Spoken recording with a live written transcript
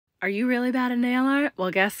Are you really bad at nail art?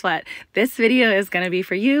 Well, guess what? This video is going to be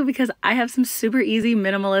for you because I have some super easy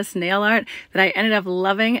minimalist nail art that I ended up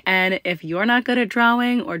loving. And if you're not good at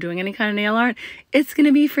drawing or doing any kind of nail art, it's going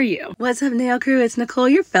to be for you. What's up, nail crew? It's Nicole,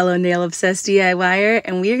 your fellow nail obsessed DIYer,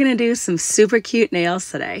 and we are going to do some super cute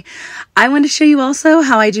nails today. I want to show you also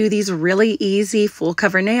how I do these really easy full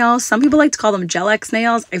cover nails. Some people like to call them Gel-X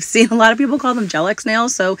nails. I've seen a lot of people call them Gel-X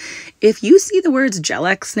nails. So if you see the words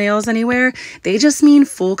Gel-X nails anywhere, they just mean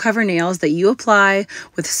full cover nails that you apply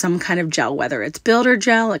with some kind of gel, whether it's builder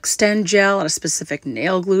gel, extend gel, a specific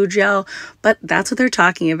nail glue gel, but that's what they're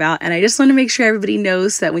talking about. And I just want to make sure everybody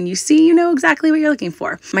knows that when you see, you know exactly what you're looking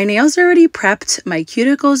for. My nails are already prepped. My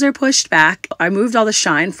cuticles are pushed back. I moved all the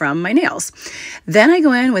shine from my nails. Then I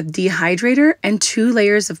go in with dehydrator and 2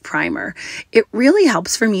 layers of primer. It really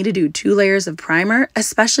helps for me to do 2 layers of primer,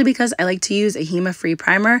 especially because I like to use a HEMA-free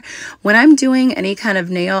primer. When I'm doing any kind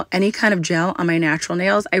of gel on my natural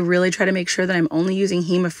nails, I really try to make sure that I'm only using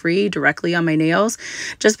HEMA-free directly on my nails,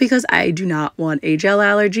 just because I do not want a gel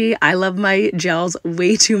allergy. I love my gels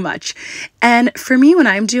way too much. And for me, when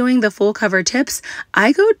I'm doing the full cover tips,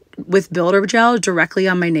 I go with builder gel directly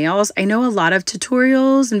on my nails. I know a lot of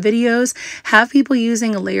tutorials and videos have people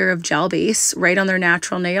using a layer of gel base right on their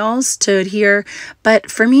natural nails to adhere,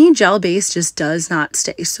 but for me, gel base just does not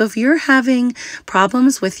stay. So if you're having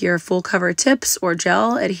problems with your full cover tips or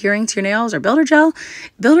gel adhering to your nails, or builder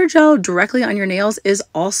gel directly on your nails is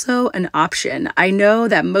also an option. I know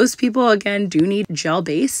that most people, again, do need gel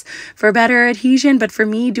base for better adhesion, but for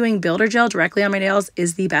me, doing builder gel directly on my nails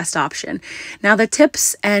is the best option. Now, the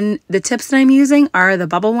tips that I'm using are the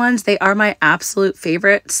bubble ones. They are my absolute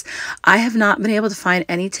favorites. I have not been able to find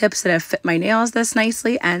any tips that have fit my nails this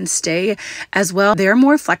nicely and stay as well. They're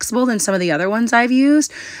more flexible than some of the other ones I've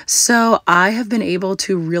used, so I have been able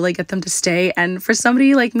to really get them to stay. And for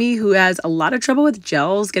somebody like me who has a lot of trouble with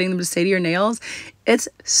gels, getting them to stay to your nails, it's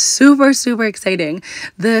super, super exciting.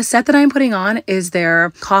 The set that I'm putting on is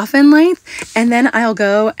their coffin length, and then I'll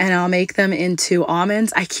go and I'll make them into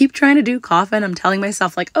almonds. I keep trying to do coffin. I'm telling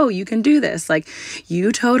myself like, oh, you can do this. Like,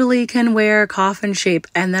 you totally can wear coffin shape.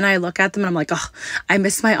 And then I look at them and I'm like, oh, I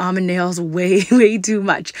miss my almond nails way, way too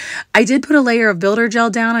much. I did put a layer of builder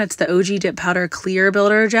gel down. It's the OG Dip Powder Clear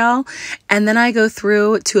Builder Gel. And then I go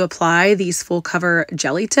through to apply these full cover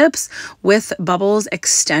jelly tips with Bubbles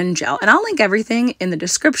Extend Gel. And I'll link everything in the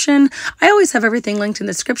description. I always have everything linked in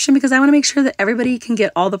the description because I want to make sure that everybody can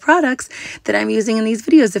get all the products that I'm using in these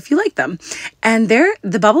videos if you like them. And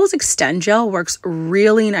the Bubbles Extend Gel works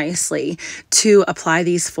really nicely to apply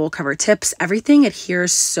these full cover tips. Everything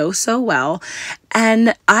adheres so well.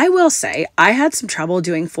 And I will say, I had some trouble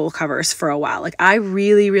doing full covers for a while. Like, I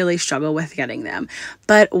really struggle with getting them.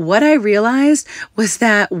 But what I realized was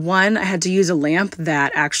that, one, I had to use a lamp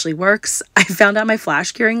that actually works. I found out my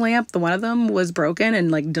flash curing lamp, one of them was broken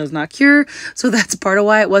and like does not cure. So that's part of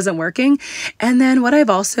why it wasn't working. And then what I've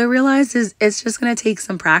also realized is it's just going to take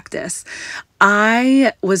some practice.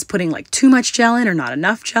 I was putting like too much gel in or not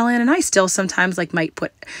enough gel in, and I still sometimes like might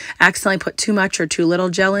accidentally put too much or too little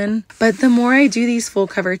gel in. But the more I do these full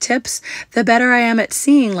cover tips, the better I am at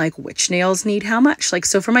seeing like which nails need how much. Like,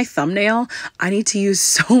 so for my thumbnail, I need to use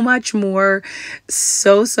so much more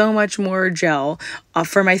gel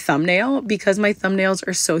for my thumbnail because my thumbnails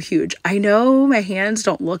are so huge. I know my hands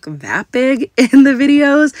don't look that big in the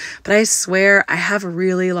videos, but I swear I have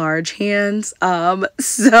really large hands.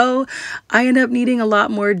 So I end up needing a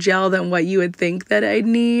lot more gel than what you would think that I'd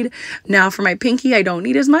need. Now for my pinky, I don't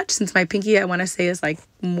need as much, since my pinky, I want to say, is like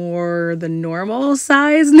more the normal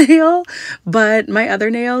size nail, but my other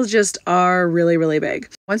nails just are really big.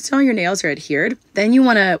 Once all your nails are adhered, then you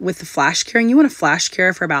want to, with the flash curing, you want to flash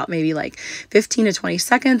cure for about maybe like 15 to 20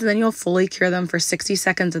 seconds, and then you'll fully cure them for 60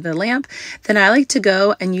 seconds at the lamp. Then I like to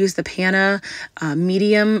go and use the Pana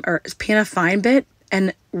medium or Pana fine bit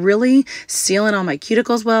and really seal in all my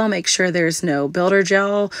cuticles well, make sure there's no builder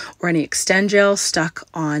gel or any extend gel stuck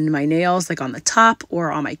on my nails, like on the top or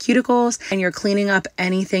on my cuticles, and you're cleaning up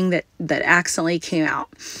anything that accidentally came out.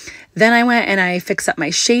 Then I went and I fixed up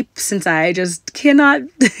my shape, since I just cannot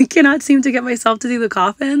seem to get myself to do the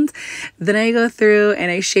coffins. Then I go through and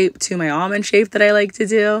I shape to my almond shape that I like to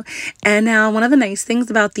do. And now one of the nice things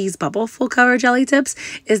about these bubble full cover jelly tips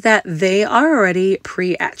is that they are already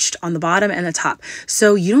pre-etched on the bottom and the top.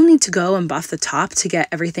 So you don't need to go and buff the top to get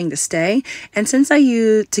everything to stay. And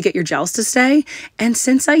to get your gels to stay, and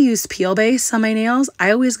since I use peel base on my nails,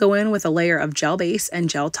 I always go in with a layer of gel base and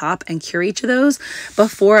gel top and cure each of those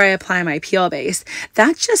before I apply my peel base.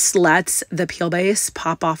 That just lets the peel base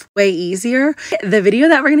pop off way easier. The video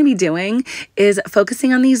that we're going to be doing is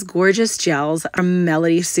focusing on these gorgeous gels from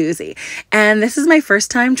Melody Susie. And this is my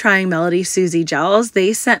first time trying Melody Susie gels.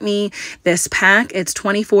 They sent me this pack. It's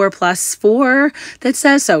 24 plus 4 that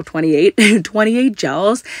says, so 28, 28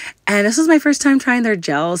 gels. And this was my first time trying their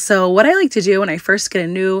gels. So what I like to do when I first get a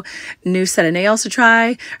new set of nails to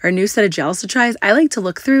try or a new set of gels to try is I like to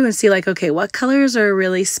look through and see like, okay, what colors are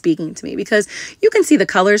really speaking to me? Because you can see the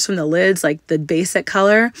colors from the lids, like the basic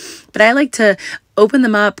color, but I like to open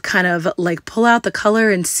them up, kind of like pull out the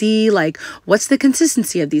color and see like what's the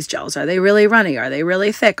consistency of these gels. Are they really runny? Are they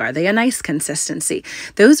really thick? Are they a nice consistency?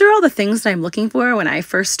 Those are all the things that I'm looking for when I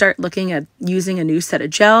first start looking at using a new set of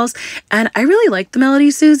gels. And I really like the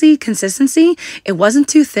Melody Susie consistency. It wasn't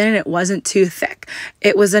too thin and it wasn't too thick.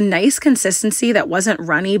 It was a nice consistency that wasn't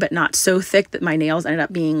runny but not so thick that my nails ended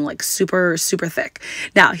up being like super thick.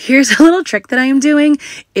 Now here's a little trick that I am doing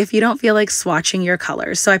if you don't feel like swatching your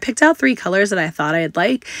colors. So I picked out 3 colors that I thought I'd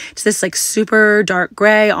like. It's this like super dark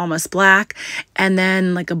gray, almost black, and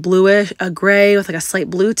then like a gray with like a slight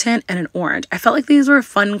blue tint and an orange. I felt like these were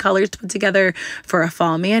fun colors to put together for a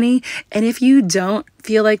fall mani. And if you don't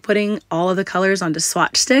feel like putting all of the colors onto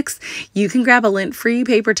swatch sticks, you can grab a lint-free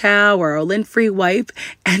paper towel or a lint-free wipe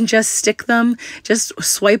and just stick them, just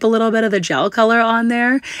swipe a little bit of the gel color on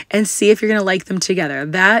there and see if you're going to like them together.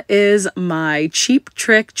 That is my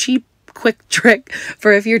quick trick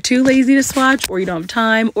for if you're too lazy to swatch or you don't have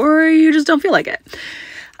time or you just don't feel like it.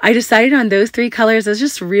 I decided on those 3 colors. It's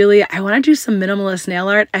just really, I want to do some minimalist nail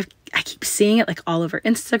art. I keep seeing it like all over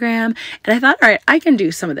Instagram, and I thought, all right, I can do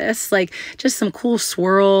some of this, like just some cool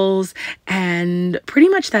swirls, and pretty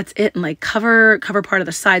much that's it, and like cover part of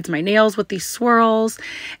the sides of my nails with these swirls.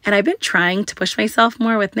 And I've been trying to push myself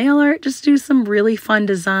more with nail art, just do some really fun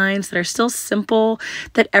designs that are still simple,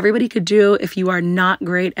 that everybody could do if you are not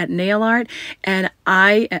great at nail art. And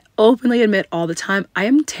I openly admit all the time, I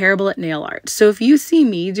am terrible at nail art. So if you see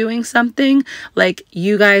me doing something, like,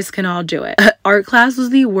 you guys can all do it. Art class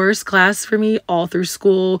was the worst class for me all through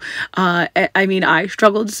school. I mean, I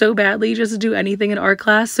struggled so badly just to do anything in art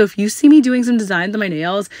class. So if you see me doing some designs on my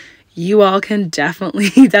nails, you all can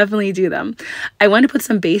definitely do them. I want to put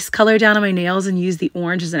some base color down on my nails and use the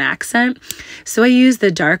orange as an accent. So I use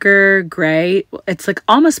the darker gray. It's like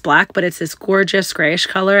almost black, but it's this gorgeous grayish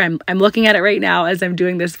color. I'm looking at it right now as I'm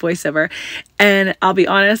doing this voiceover. And I'll be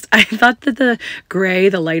honest, I thought that the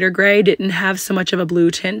lighter gray didn't have so much of a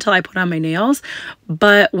blue tint till I put on my nails.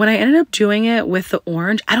 But when I ended up doing it with the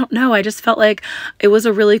orange, I don't know, I just felt like it was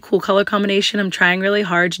a really cool color combination. I'm trying really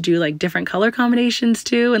hard to do like different color combinations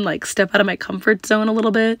too, and like step out of my comfort zone a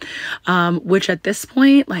little bit, which at this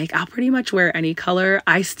point, like, I'll pretty much wear any color.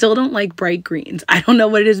 I still don't like bright greens. I don't know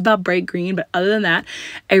what it is about bright green, but other than that,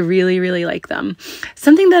 I really like them.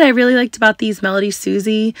 Something that I really liked about these Melody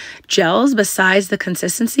Susie gels, besides the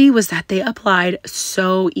consistency, was that they applied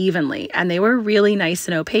so evenly and they were really nice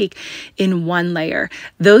and opaque in one layer.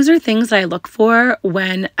 Those are things that I look for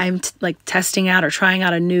when I'm like testing out or trying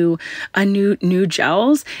out a new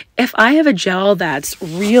gels. If I have a gel that's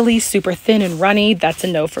really super thin and runny, that's a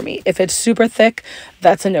no for me. If it's super thick,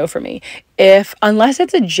 that's a no for me. Unless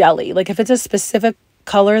it's a jelly, like if it's a specific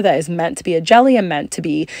color that is meant to be a jelly and meant to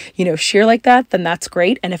be, you know, sheer like that, then that's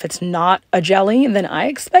great. And if it's not a jelly, then I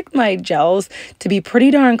expect my gels to be pretty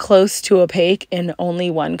darn close to opaque in only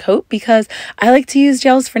one coat, because I like to use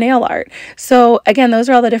gels for nail art. So again, those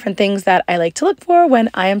are all the different things that I like to look for when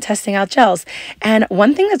I am testing out gels. And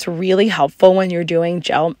one thing that's really helpful when you're doing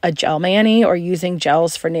a gel mani or using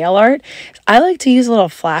gels for nail art, I like to use a little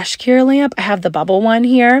flash cure lamp. I have the bubble one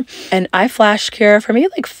here, and I flash cure for maybe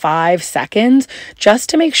like 5 seconds, just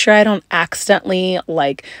to make sure I don't accidentally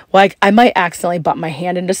I might accidentally bump my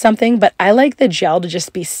hand into something, but I like the gel to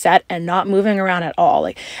just be set and not moving around at all.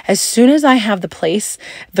 Like, as soon as I have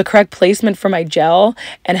the correct placement for my gel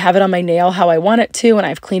and have it on my nail how I want it to, and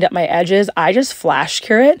I've cleaned up my edges, I just flash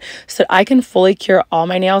cure it so that I can fully cure all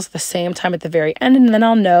my nails at the same time at the very end, and then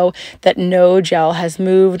I'll know that no gel has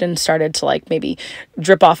moved and started to like maybe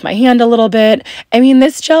drip off my hand a little bit. I mean,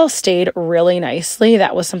 this gel stayed really nicely.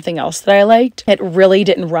 That was something else that I liked. It really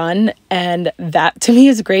didn't run, and that to me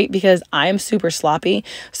is great because I'm super sloppy,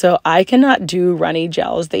 so I cannot do runny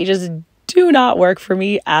gels. They just do not work for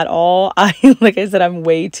me at all. Like I said, I'm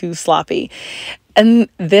way too sloppy. And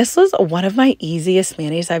this was one of my easiest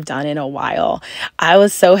manis I've done in a while. I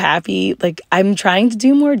was so happy. Like, I'm trying to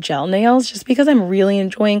do more gel nails just because I'm really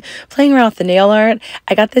enjoying playing around with the nail art.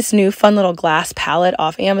 I got this new fun little glass palette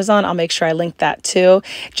off Amazon. I'll make sure I link that too,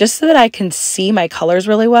 just so that I can see my colors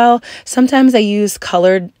really well. Sometimes I use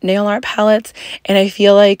colored nail art palettes and I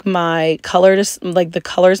feel like my color just, like the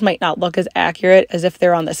colors might not look as accurate as if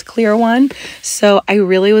they're on this clear one. So I'm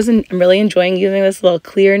really enjoying using this little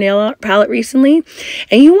clear nail art palette recently.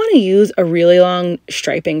 And you want to use a really long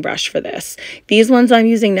striping brush for this. These ones I'm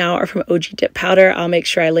using now are from OG Dip Powder. I'll make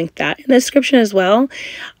sure I link that in the description as well.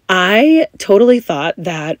 I totally thought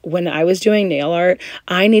that when I was doing nail art,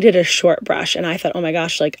 I needed a short brush. And I thought, oh my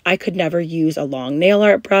gosh, like I could never use a long nail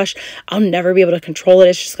art brush. I'll never be able to control it.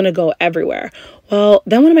 It's just going to go everywhere. Well,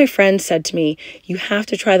 then one of my friends said to me, you have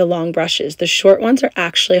to try the long brushes. The short ones are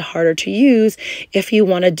actually harder to use if you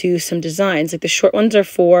want to do some designs. Like the short ones are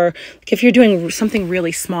for, like if you're doing something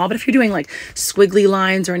really small, but if you're doing like squiggly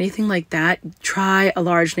lines or anything like that, try a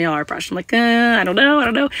large nail art brush. I'm like, I don't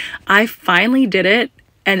know. I finally did it.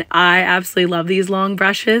 And I absolutely love these long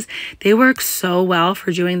brushes. They work so well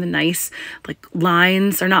for doing the nice like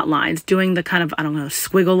lines, or not lines, doing the kind of, I don't know,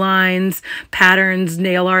 squiggle lines, patterns,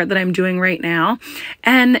 nail art that I'm doing right now.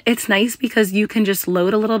 And it's nice because you can just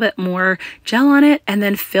load a little bit more gel on it and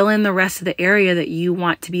then fill in the rest of the area that you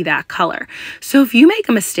want to be that color. So if you make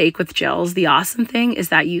a mistake with gels, the awesome thing is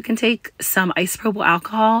that you can take some isopropyl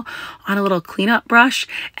alcohol on a little cleanup brush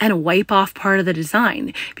and wipe off part of the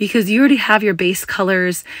design, because you already have your base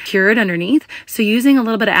colors cured underneath. So using a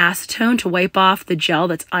little bit of acetone to wipe off the gel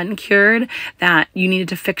that's uncured that you needed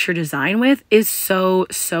to fix your design with is so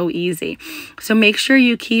easy. So make sure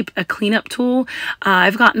you keep a cleanup tool.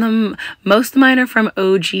 I've gotten them, most of mine are from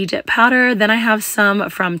OG Dip Powder. Then I have some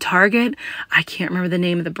from Target. I can't remember the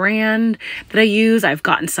name of the brand that I use. I've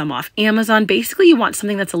gotten some off Amazon. Basically, you want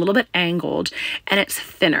something that's a little bit angled and it's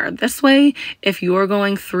thinner. This way, if you're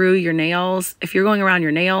going through your nails, if you're going around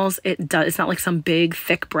your nails, it's not like some big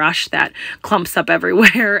thick brush that clumps up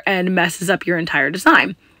everywhere and messes up your entire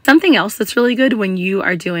design. Something else that's really good when you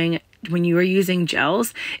are using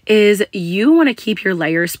gels is you want to keep your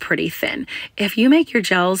layers pretty thin. If you make your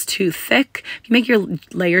gels too thick, if you make your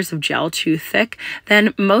layers of gel too thick,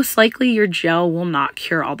 then most likely your gel will not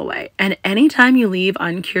cure all the way. And anytime you leave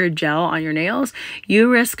uncured gel on your nails, you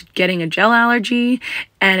risk getting a gel allergy.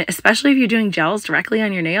 And especially if you're doing gels directly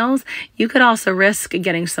on your nails, you could also risk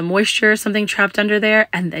getting some moisture, something trapped under there,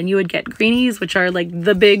 and then you would get greenies, which are like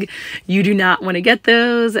the big, you do not want to get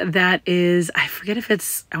those. That is, I forget if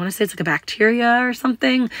it's, I want to say it's like a bacteria or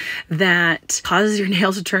something that causes your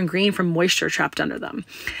nails to turn green from moisture trapped under them.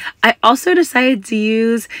 I also decided to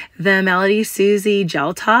use the Melody Susie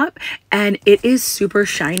gel top, and it is super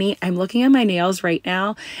shiny. I'm looking at my nails right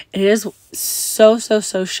now, and it is so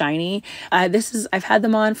shiny. I've had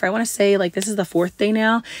them on for, I want to say like this is the 4th day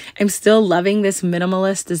now. I'm still loving this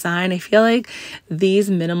minimalist design. I feel like these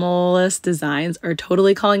minimalist designs are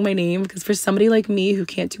totally calling my name, because for somebody like me who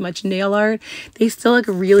can't do much nail art, they still look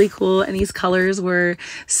really cool, and these colors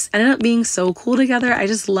ended up being so cool together. I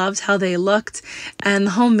just loved how they looked, and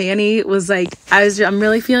the whole mani was like, I'm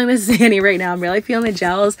really feeling this mani right now. I'm really feeling the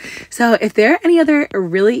gels. So if there are any other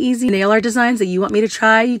really easy nail art designs that you want me to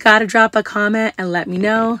try, you gotta drop a comment and let me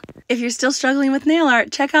know. If you're still struggling with nail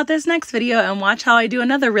art, check out this next video and watch how I do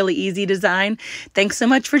another really easy design. Thanks so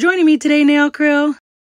much for joining me today, nail crew.